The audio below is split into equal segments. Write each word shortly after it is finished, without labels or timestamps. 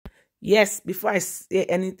Yes, before I say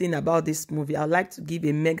anything about this movie, I'd like to give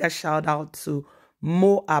a mega shout out to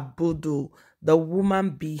Mo Abudu, the woman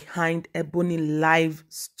behind Ebony Live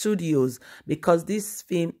Studios, because this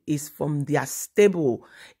film is from their stable.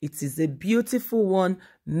 It is a beautiful one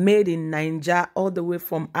made in Nigeria, all the way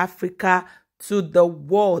from Africa to the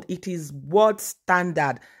world. It is world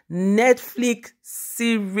standard Netflix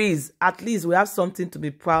series. At least we have something to be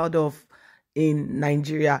proud of in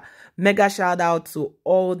Nigeria. Mega shout out to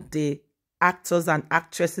all the actors and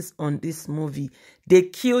actresses on this movie. They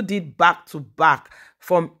killed it back to back.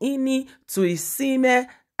 From Ini to Isime,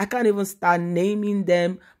 I can't even start naming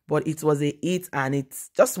them, but it was a hit, and it's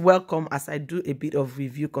just welcome as I do a bit of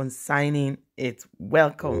review concerning it.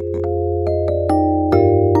 Welcome.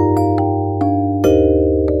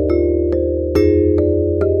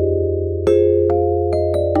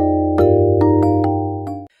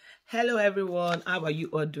 Hello everyone, how are you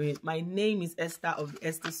all doing? My name is Esther of the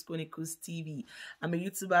Esther's Chronicles TV. I'm a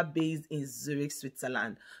YouTuber based in Zurich,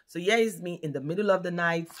 Switzerland. So here is me in the middle of the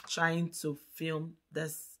night trying to film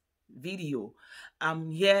this video.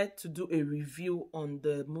 I'm here to do a review on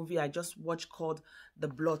the movie I just watched called The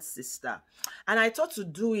Blood Sister. And I thought to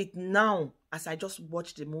do it now as I just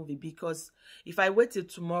watched the movie, because if I wait till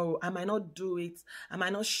tomorrow, I might not do it. I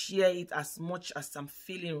might not share it as much as I'm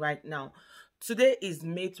feeling right now. Today is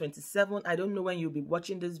May 27th. I don't know when you'll be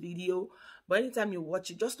watching this video, but anytime you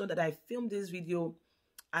watch it, just know that I filmed this video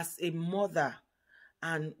as a mother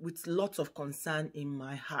and with lots of concern in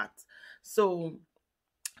my heart. So,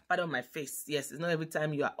 pardon my face. Yes, it's not every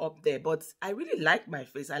time you are up there, but I really like my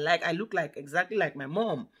face. I look like exactly like my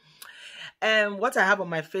mom. And what I have on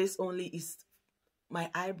my face only is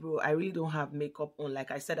my eyebrow. I really don't have makeup on.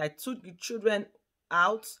 Like I said, I took the children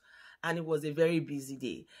out and it was a very busy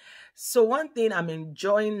day. So one thing I'm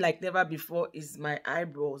enjoying like never before is my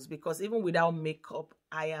eyebrows, because even without makeup,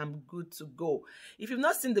 I am good to go. If you've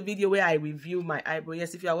not seen the video where I review my eyebrow,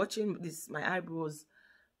 yes, if you are watching this, my eyebrows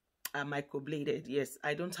are microbladed. Yes,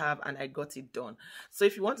 I don't have, and I got it done. So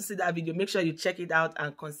if you want to see that video, make sure you check it out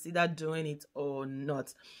and consider doing it or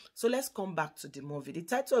not. So let's come back to the movie. The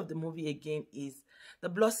title of the movie again is The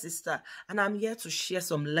Blood Sister, and I'm here to share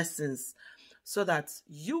some lessons so that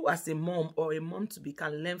you as a mom or a mom-to-be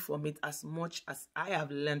can learn from it as much as I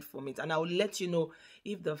have learned from it. And I will let you know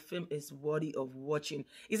if the film is worthy of watching.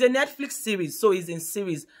 It's a Netflix series, so it's in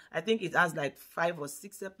series. I think it has like 5 or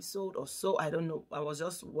 6 episodes or so. I don't know. I was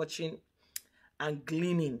just watching and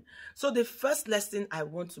gleaning. So the first lesson I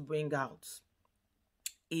want to bring out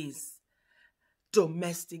is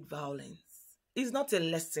domestic violence. It's not a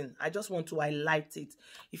lesson. I just want to highlight it.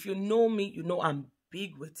 If you know me, you know I'm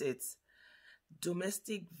big with it.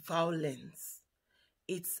 Domestic violence,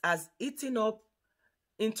 it has eaten up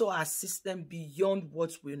into our system beyond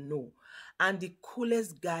what we know, and the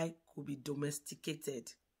coolest guy could be domesticated,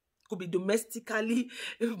 could be domestically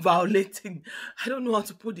violating. I don't know how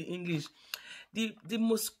to put the English. The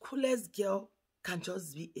most coolest girl can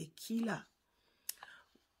just be a killer.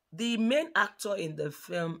 The main actor in the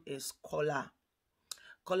film is Kola.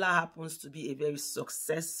 Kola happens to be a very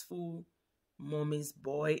successful mommy's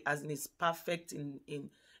boy, as in he's perfect in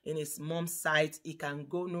his mom's sight. He can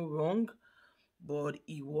go no wrong, but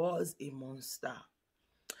he was a monster.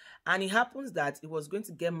 And it happens that he was going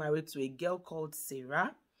to get married to a girl called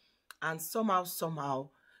Sarah, and somehow,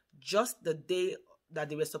 just the day that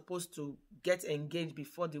they were supposed to get engaged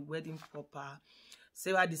before the wedding proper,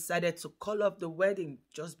 Sarah decided to call off the wedding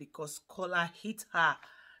just because Kola hit her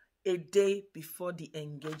a day before the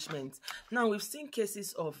engagement. Now, we've seen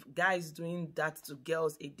cases of guys doing that to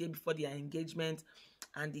girls a day before their engagement,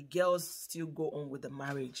 and the girls still go on with the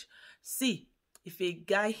marriage. See, if a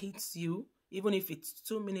guy hits you, even if it's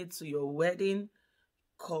 2 minutes to your wedding,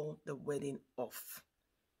 call the wedding off.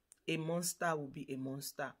 A monster will be a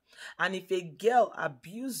monster. And if a girl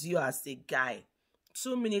abuses you as a guy,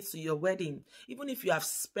 2 minutes to your wedding, even if you have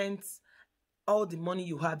spent all the money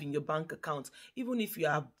you have in your bank account, even if you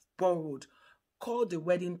have borrowed, call the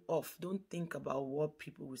wedding off. Don't think about what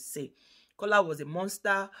people will say. Kola was a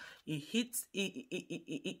monster. He hit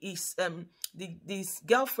this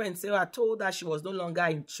girlfriend Sarah told her she was no longer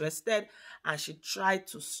interested, and she tried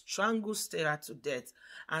to strangle Sarah to death.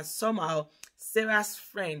 And somehow Sarah's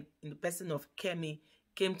friend, in the person of Kemi,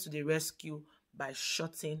 came to the rescue by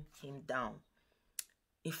shutting him down.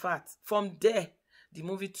 In fact, from there, the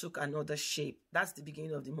movie took another shape. That's the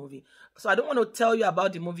beginning of the movie. So I don't want to tell you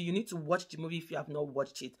about the movie. You need to watch the movie if you have not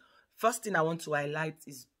watched it. First thing I want to highlight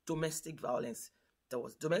is domestic violence. There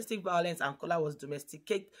was domestic violence, and Kola was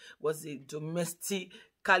a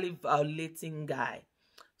domestically violating guy.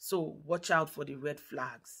 So watch out for the red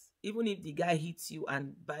flags. Even if the guy hits you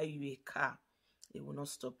and buy you a car, it will not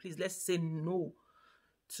stop. Please, let's say no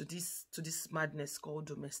to this madness called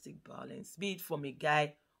domestic violence, be it from a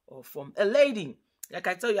guy or from a lady. Like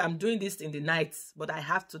I tell you, I'm doing this in the night, but I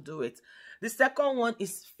have to do it. The second one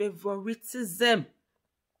is favoritism.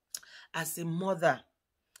 As a mother,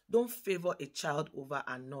 don't favor a child over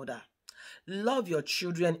another. Love your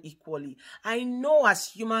children equally. I know as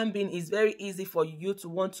human being, it's very easy for you to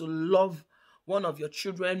want to love one of your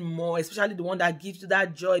children more, especially the one that gives you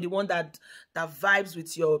that joy, the one that vibes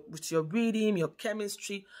with your rhythm, your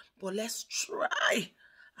chemistry. But let's try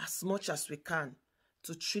as much as we can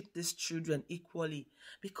to treat these children equally,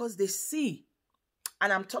 because they see,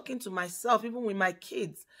 and I'm talking to myself, even with my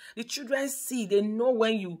kids, the children see, they know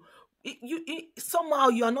when you somehow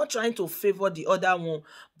you are not trying to favor the other one,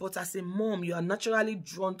 but as a mom, you are naturally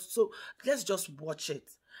drawn to, so let's just watch it.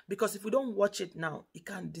 Because if we don't watch it now, it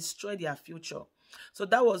can destroy their future. So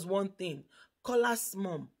that was one thing. Kola's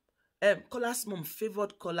mom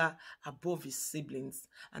favored Kola above his siblings,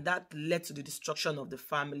 and that led to the destruction of the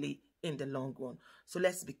family in the long run. So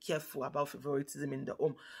let's be careful about favoritism in the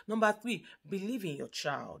home. Number 3, believe in your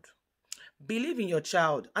child. Believe in your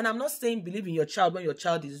child. And I'm not saying believe in your child when your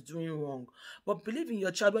child is doing wrong, but believe in your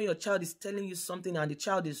child when your child is telling you something and the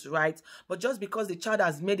child is right. But just because the child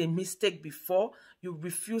has made a mistake before, you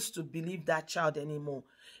refuse to believe that child anymore.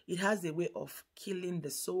 It has a way of killing the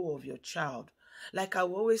soul of your child. Like I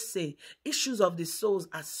will always say, issues of the souls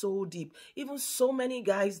are so deep. Even so many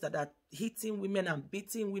guys that are hitting women and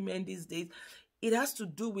beating women these days, it has to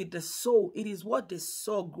do with the soul. It is what they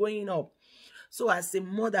saw growing up. So as a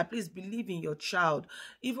mother, please believe in your child.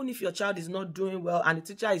 Even if your child is not doing well and the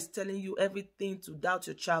teacher is telling you everything to doubt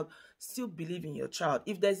your child, still believe in your child.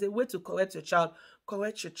 If there's a way to correct your child,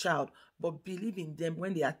 correct your child. But believe in them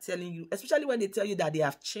when they are telling you, especially when they tell you that they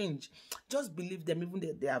have changed. Just believe them even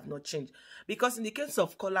if they have not changed. Because in the case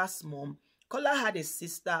of Kola's mom, Kola had a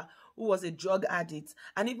sister who was a drug addict.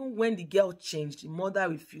 And even when the girl changed, the mother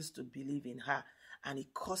refused to believe in her. And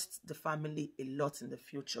it cost the family a lot in the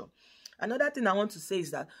future. Another thing I want to say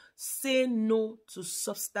is that say no to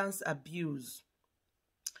substance abuse.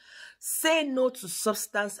 Say no to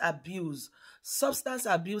substance abuse. Substance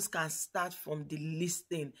abuse can start from the least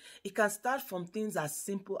thing. It can start from things as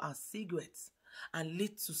simple as cigarettes and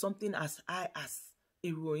lead to something as high as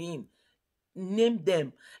heroin. Name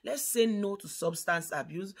them. Let's say no to substance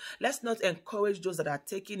abuse. Let's not encourage those that are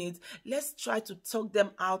taking it. Let's try to talk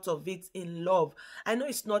them out of it in love. I know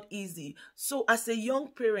it's not easy. So as a young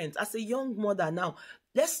parent, as a young mother now,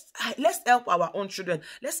 let's help our own children.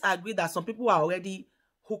 Let's agree that some people are already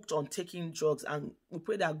hooked on taking drugs, and we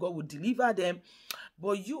pray that God will deliver them.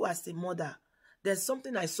 But you as a mother, there's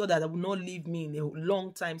something I saw that will not leave me in a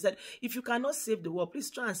long time. Said, if you cannot save the world, please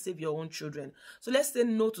try and save your own children. So let's say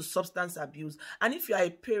no to substance abuse. And if you are a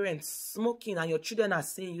parent smoking and your children are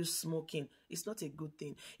seeing you smoking, it's not a good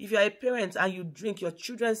thing. If you are a parent and you drink, your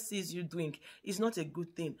children sees you drink, it's not a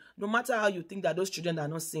good thing. No matter how you think that those children are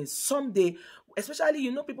not seeing, someday, especially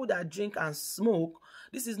people that drink and smoke,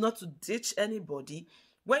 this is not to ditch anybody.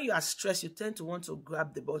 When you are stressed, you tend to want to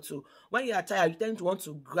grab the bottle. When you are tired, you tend to want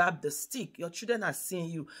to grab the stick. Your children are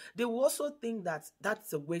seeing you. They will also think that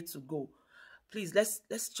that's the way to go. Please,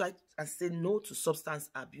 let's try and say no to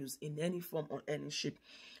substance abuse in any form or any shape.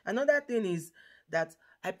 Another thing is that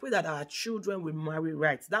I pray that our children will marry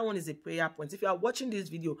right. That one is a prayer point. If you are watching this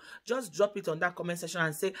video, just drop it on that comment section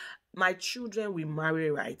and say, my children will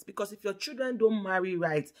marry right. Because if your children don't marry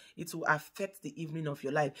right, it will affect the evening of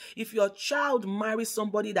your life. If your child marries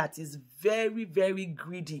somebody that is very, very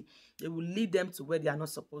greedy, it will lead them to where they are not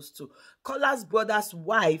supposed to. Kola's brother's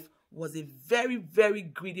wife was a very, very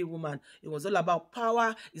greedy woman. It was all about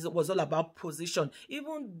power. It was all about position.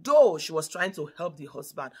 Even though she was trying to help the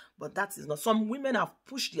husband. But that is not. Some women have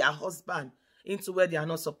pushed their husband into where they are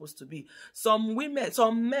not supposed to be. Some women,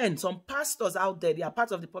 some men, some pastors out there, they are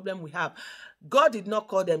part of the problem we have. God did not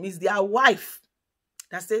call them. It's their wife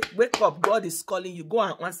that said, wake up, God is calling you. Go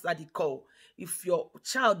and answer the call. If your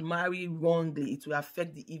child marry wrongly, it will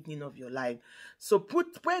affect the evening of your life. So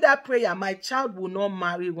pray that prayer. My child will not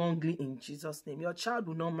marry wrongly in Jesus' name. Your child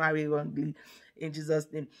will not marry wrongly in Jesus'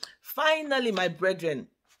 name. Finally, my brethren,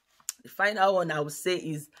 the final one I will say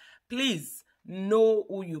is, please know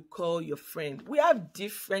who you call your friend. We have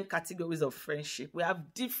different categories of friendship. We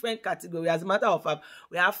have different categories. As a matter of fact,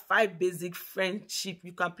 we have 5 basic friendship.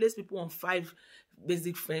 You can place people on 5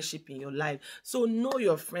 basic friendship in your life. So know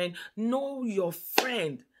your friend. Know your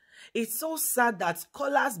friend. It's so sad that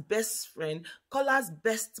Kola's best friend, Kola's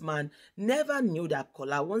best man, never knew that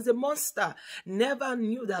Kola was a monster, never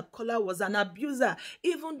knew that Kola was an abuser,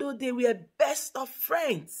 even though they were best of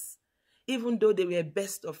friends. Even though they were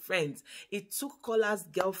best of friends, it took Kola's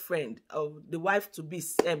girlfriend, the wife-to-be,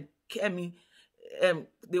 Kemi,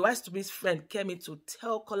 the wife-to-be's friend, Kemi, to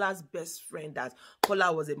tell Kola's best friend that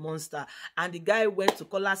Kola was a monster. And the guy went to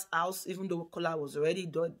Kola's house, even though Kola was already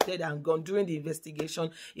dead and gone during the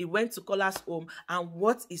investigation. He went to Kola's home, and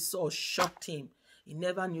what he saw shocked him. He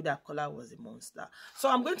never knew that Kola was a monster. So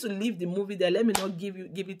I'm going to leave the movie there. Let me not give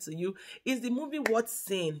it to you. Is the movie worth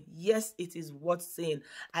seeing? Yes, it is worth seeing.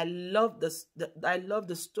 I love the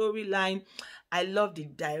storyline. I love the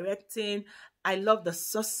directing. I love the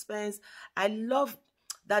suspense. I love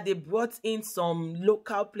that they brought in some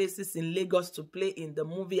local places in Lagos to play in the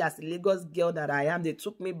movie. As a Lagos girl that I am, they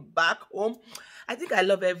took me back home. I think I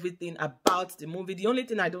love everything about the movie. The only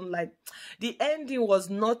thing I don't like, the ending was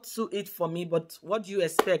not too it for me, but what do you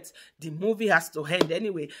expect? The movie has to end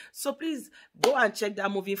anyway. So please go and check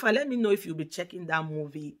that movie. In fact, let me know if you'll be checking that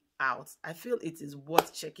movie out. I feel it is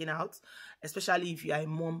worth checking out, especially if you are a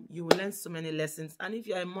mom. You will learn so many lessons, and if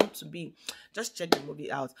you are a mom to be, just check the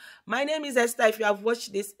movie out. My name is Esther. If you have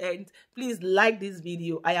watched this end, please like this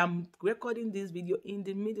video. I am recording this video in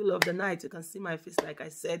the middle of the night. You can see my face, like I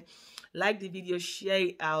said. Like the video, share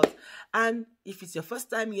it out, and if it's your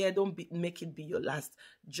first time here, don't make it be your last.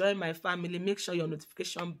 Join my family. Make sure your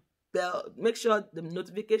notification bell, make sure the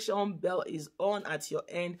notification bell is on at your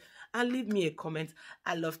end, and leave me a comment.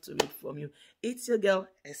 I love to read from you. It's your girl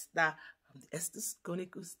Esther from the Esther's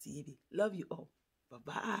Chronicles TV. Love you all. Bye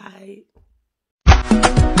bye.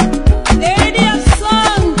 Lady of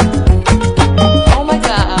Song.